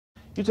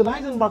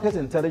Utilizing market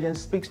intelligence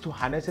speaks to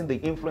harnessing the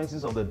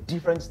influences of the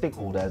different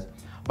stakeholders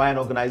by an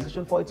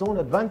organization for its own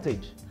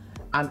advantage.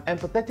 An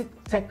empathetic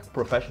tech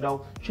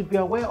professional should be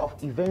aware of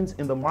events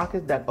in the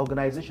market that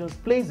organizations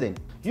plays in.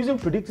 Using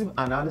predictive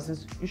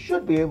analysis, you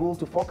should be able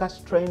to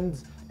forecast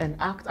trends and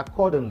act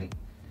accordingly.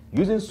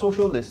 Using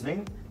social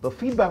listening, the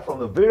feedback from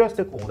the various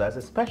stakeholders,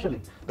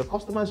 especially the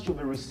customers, should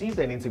be received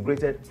and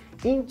integrated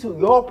into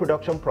your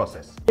production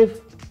process.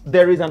 If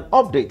there is an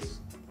update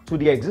to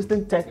the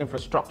existing tech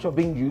infrastructure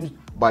being used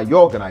by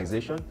your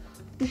organization,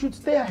 you should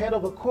stay ahead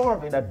of the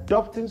curve in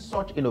adopting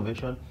such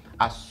innovation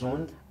as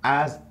soon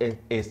as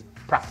it is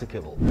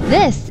practicable.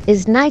 This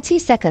is 90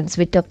 Seconds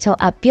with Dr.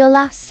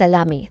 Abiola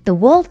Salami, the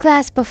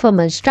world-class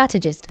performance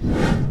strategist.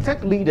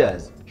 Tech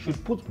leaders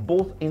should put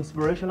both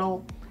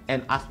inspirational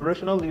and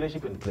aspirational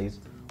leadership in place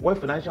where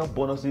financial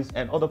bonuses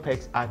and other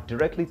perks are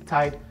directly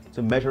tied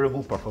to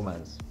measurable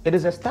performance. It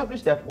is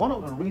established that one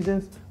of the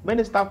reasons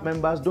many staff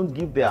members don't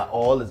give their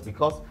all is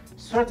because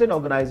certain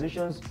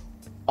organizations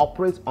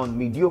operate on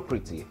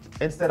mediocrity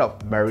instead of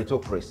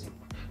meritocracy.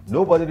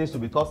 Nobody needs to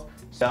be tossed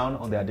down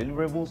on their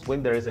deliverables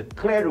when there is a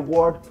clear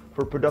reward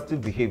for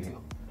productive behavior.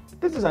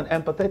 This is an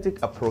empathetic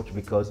approach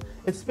because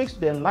it speaks to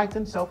the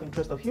enlightened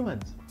self-interest of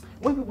humans.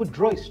 When people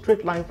draw a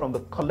straight line from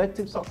the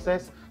collective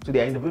success to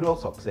their individual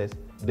success,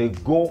 they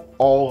go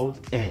all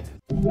in.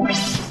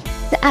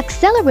 To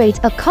accelerate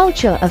a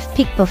culture of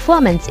peak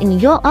performance in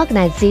your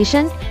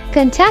organization,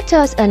 contact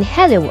us on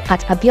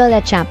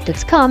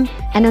hello@abiolachamp.com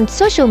and on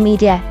social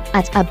media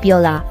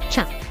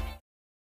 @abiolachamp.